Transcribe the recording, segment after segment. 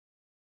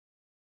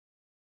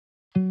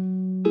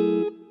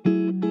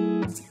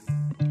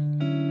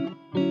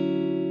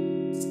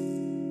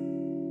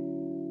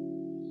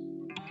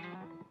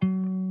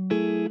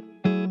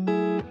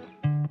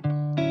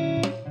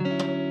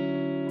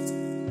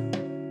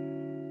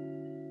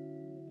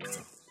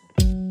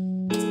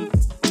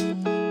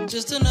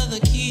just another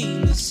key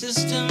in the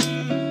system.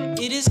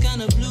 It is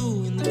kinda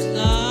blue in the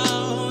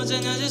clouds,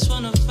 and I just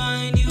wanna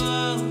find you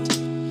out.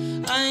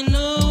 I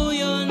know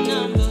your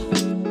number,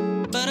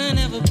 but I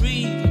never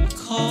breathe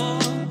call,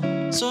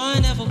 so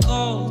I never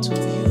call to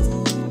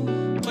you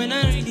when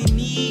I really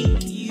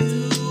need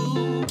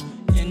you.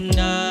 And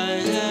I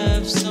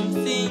have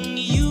something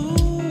you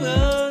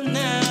will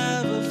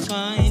never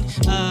find.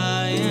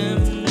 I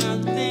am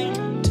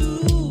nothing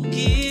to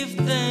give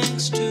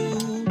thanks to.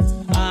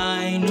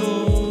 I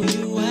know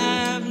you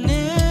have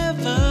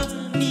never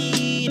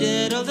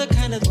needed all the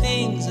kind of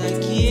things I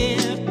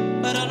give,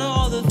 but I know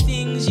all the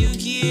things you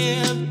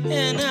give,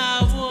 and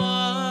I want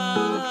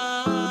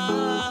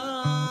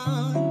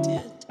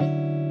it.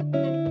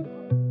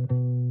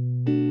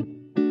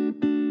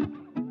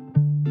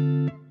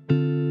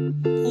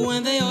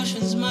 When the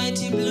ocean's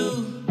mighty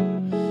blue,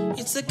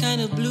 it's the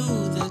kind of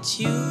blue that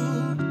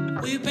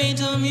we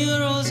paint our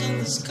murals in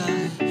the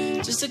sky,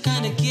 just to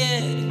kind of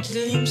get a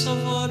glimpse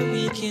of what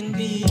we can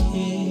be.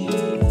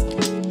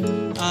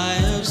 I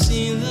have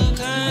seen the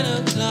kind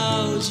of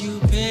clouds you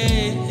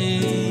paint.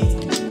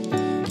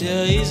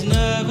 There is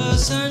never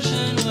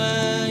sunshine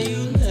where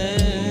you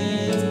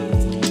lay.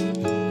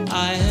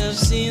 I have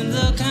seen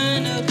the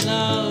kind of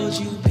clouds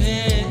you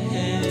paint.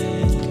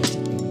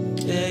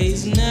 There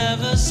is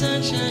never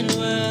sunshine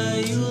where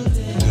you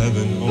lay.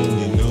 Heaven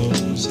only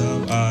knows how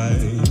I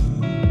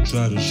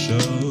try to show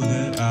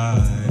that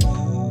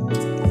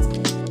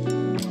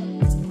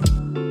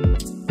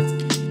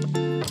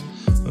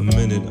a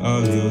minute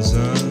of your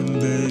time,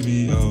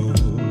 baby, oh,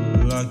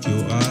 lock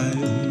your eye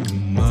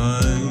in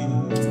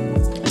mine,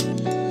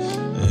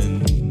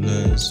 and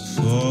let's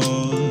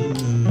fall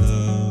in love.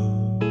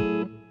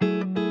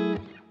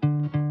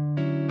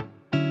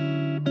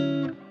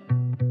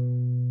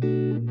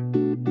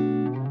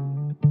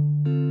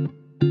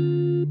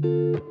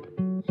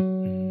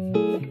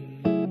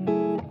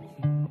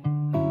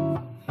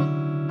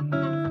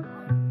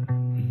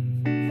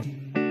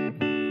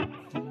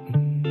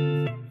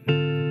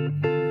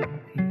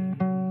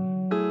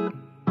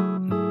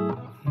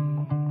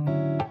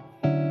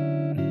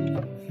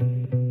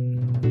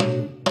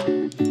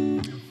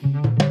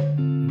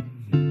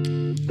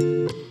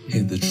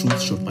 Hid the truth,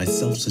 showed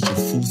myself such a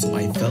fool, so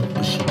I felt,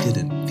 but she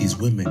didn't. These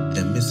women,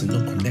 they're missing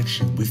no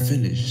connection, we're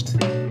finished.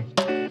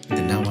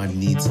 And now I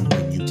need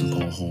someone new to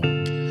call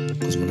home,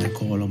 cause when I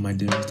call on my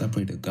dearest, I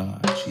pray to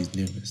God she's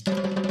nearest.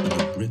 When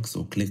no bricks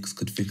or clicks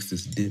could fix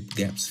this dip,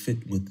 gaps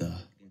fit with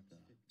the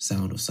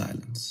sound of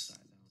silence.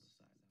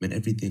 When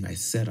everything I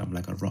said, I'm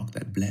like a rock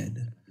that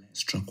bled.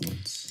 Struck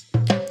once,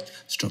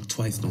 struck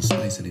twice, no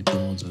spice, and it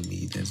dawns on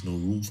me. There's no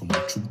room for my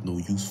truth, no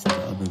use for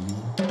the other me.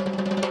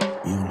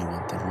 We only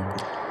want the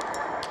Rumbi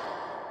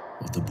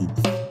of the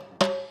booth.